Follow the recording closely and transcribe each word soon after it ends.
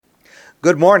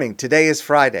Good morning. Today is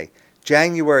Friday,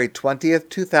 January 20th,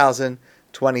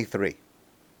 2023.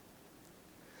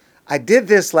 I did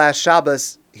this last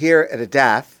Shabbos here at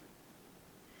Adath.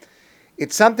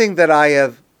 It's something that I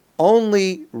have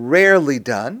only rarely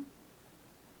done.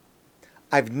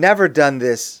 I've never done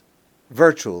this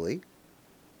virtually,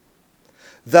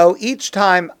 though each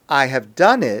time I have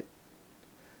done it,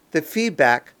 the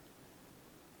feedback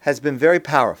has been very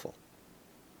powerful.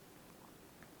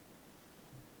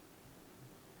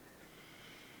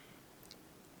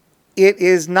 It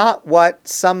is not what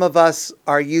some of us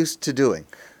are used to doing.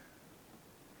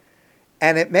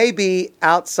 And it may be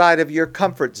outside of your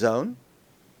comfort zone.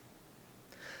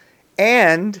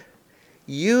 And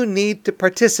you need to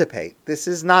participate. This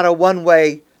is not a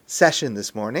one-way session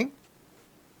this morning.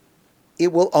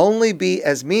 It will only be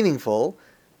as meaningful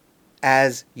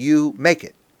as you make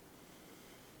it.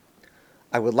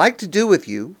 I would like to do with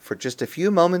you, for just a few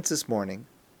moments this morning,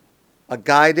 a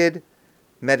guided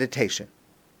meditation.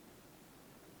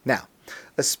 Now,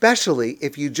 especially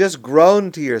if you just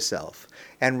groan to yourself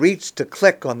and reach to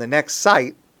click on the next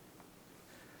site,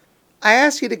 I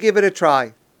ask you to give it a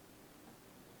try.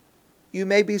 You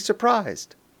may be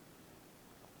surprised.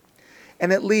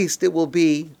 And at least it will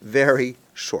be very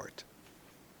short.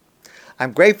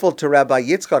 I'm grateful to Rabbi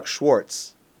Yitzchak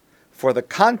Schwartz for the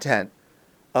content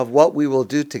of what we will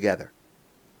do together.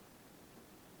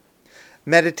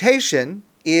 Meditation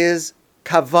is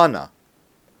kavana,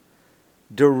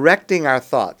 directing our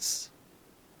thoughts.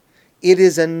 It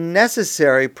is a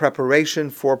necessary preparation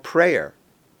for prayer.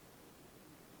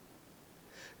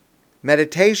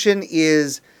 Meditation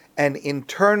is an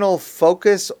internal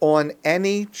focus on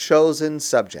any chosen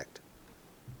subject.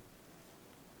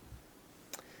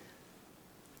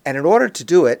 And in order to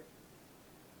do it,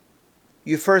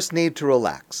 you first need to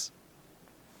relax.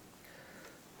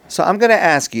 So I'm going to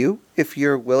ask you, if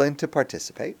you're willing to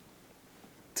participate,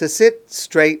 to sit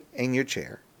straight in your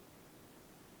chair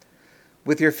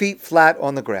with your feet flat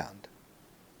on the ground.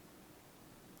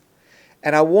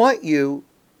 And I want you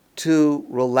to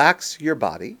relax your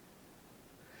body.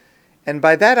 And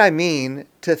by that I mean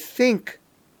to think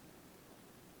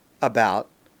about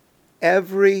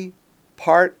every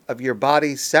part of your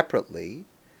body separately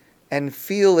and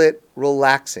feel it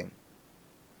relaxing.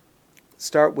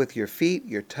 Start with your feet,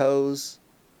 your toes.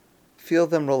 Feel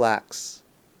them relax.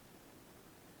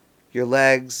 Your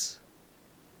legs,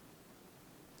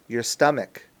 your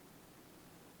stomach,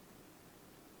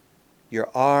 your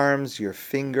arms, your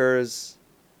fingers,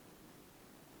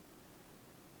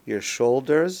 your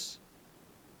shoulders,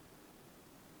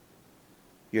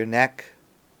 your neck,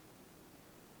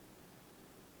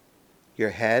 your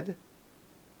head.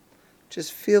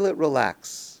 Just feel it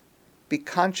relax. Be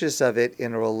conscious of it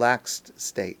in a relaxed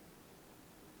state.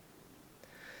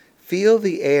 Feel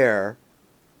the air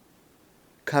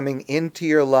coming into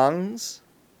your lungs,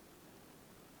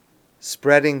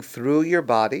 spreading through your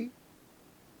body,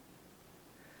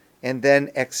 and then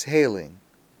exhaling,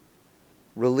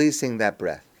 releasing that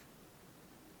breath.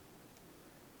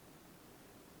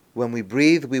 When we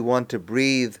breathe, we want to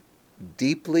breathe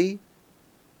deeply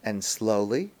and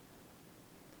slowly.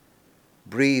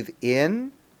 Breathe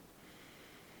in,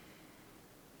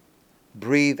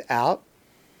 breathe out.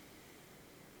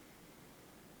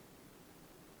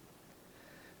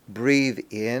 Breathe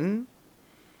in,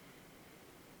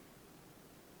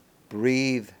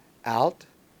 breathe out.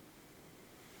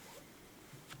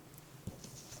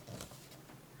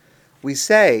 We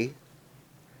say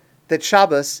that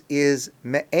Shabbos is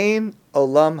me'ein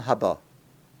olam haba,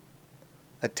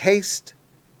 a taste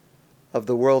of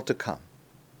the world to come.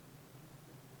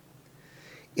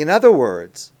 In other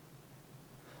words,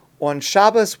 on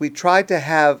Shabbos we try to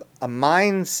have a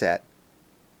mindset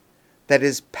that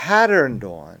is patterned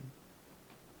on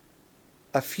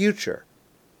a future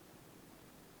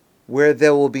where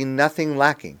there will be nothing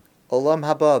lacking. Olam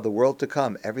haba, the world to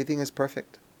come, everything is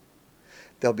perfect.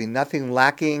 There'll be nothing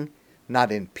lacking,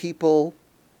 not in people,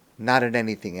 not in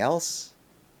anything else.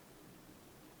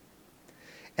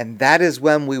 And that is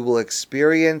when we will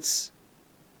experience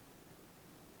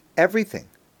everything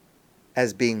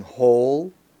as being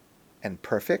whole and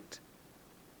perfect.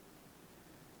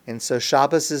 And so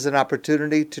Shabbos is an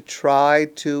opportunity to try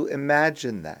to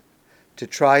imagine that, to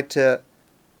try to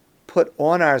put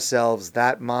on ourselves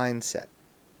that mindset,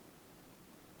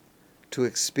 to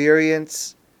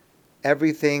experience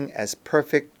everything as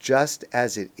perfect just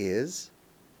as it is.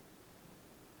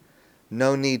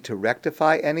 No need to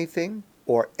rectify anything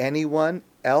or anyone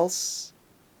else,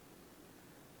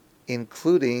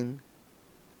 including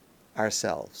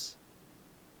ourselves.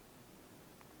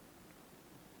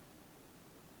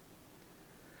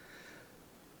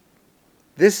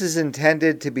 This is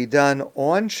intended to be done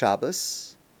on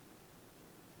Shabbos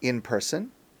in person.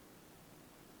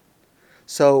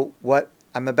 So what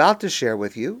I'm about to share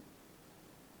with you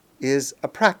is a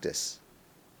practice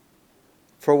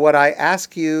for what I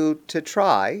ask you to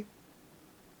try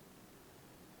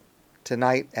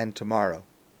tonight and tomorrow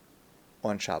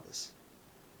on Shabbos.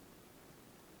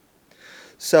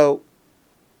 So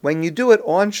when you do it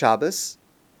on Shabbos,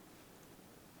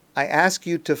 I ask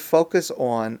you to focus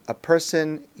on a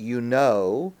person you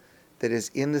know that is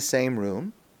in the same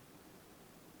room.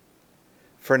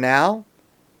 For now,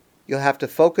 you'll have to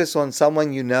focus on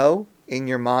someone you know in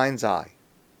your mind's eye.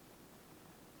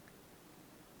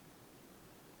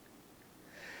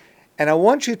 And I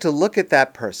want you to look at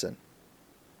that person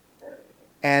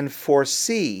and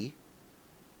foresee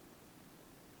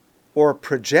or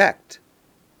project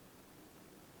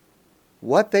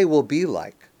what they will be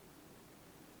like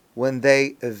when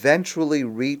they eventually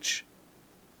reach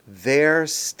their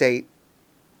state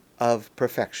of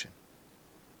perfection.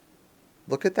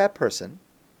 Look at that person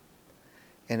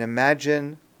and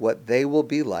imagine what they will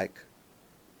be like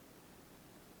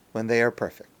when they are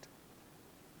perfect.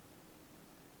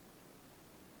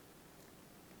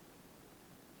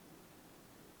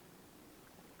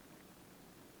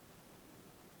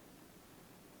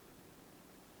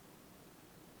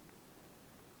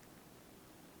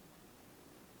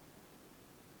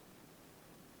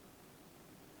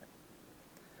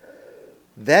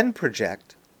 Then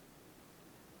project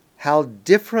how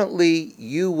differently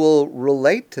you will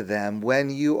relate to them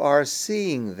when you are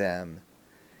seeing them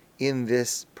in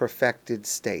this perfected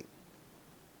state.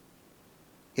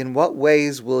 In what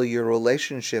ways will your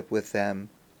relationship with them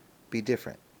be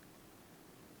different?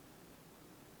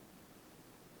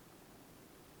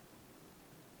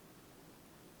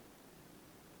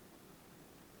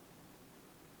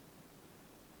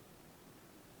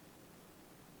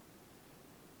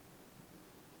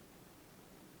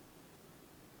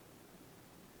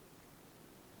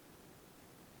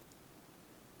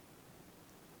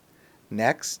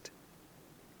 Next,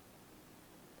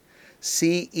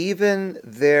 see even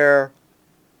their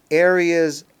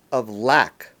areas of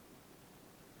lack,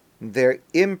 their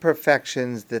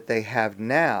imperfections that they have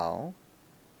now,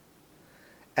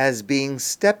 as being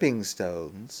stepping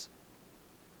stones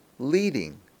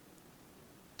leading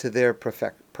to their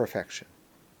perfection.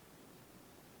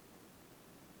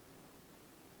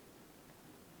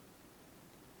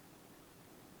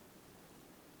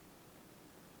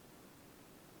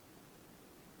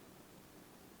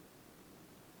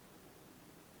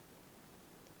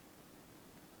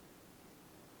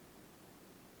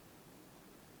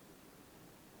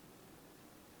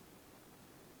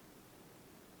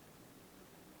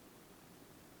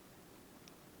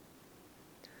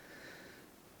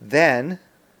 Then,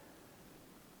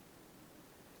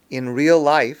 in real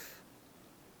life,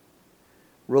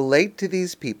 relate to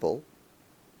these people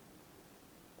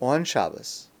on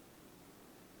Shabbos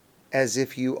as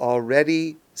if you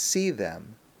already see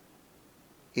them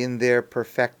in their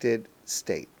perfected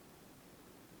state.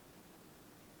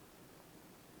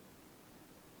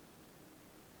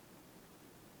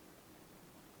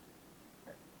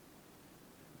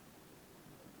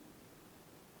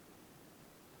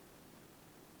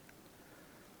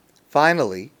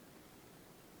 Finally,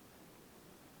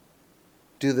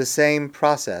 do the same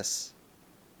process.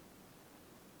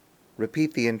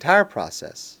 Repeat the entire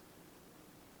process,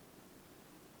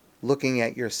 looking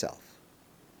at yourself.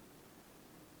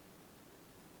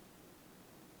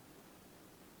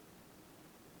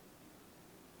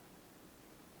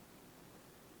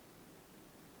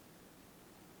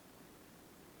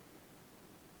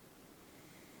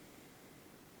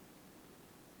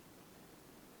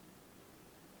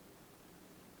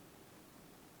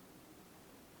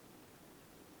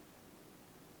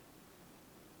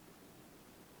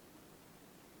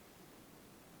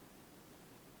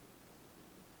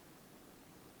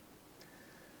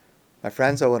 My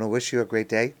friends, I want to wish you a great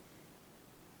day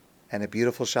and a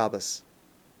beautiful Shabbos.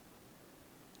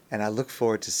 And I look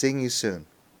forward to seeing you soon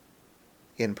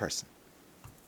in person.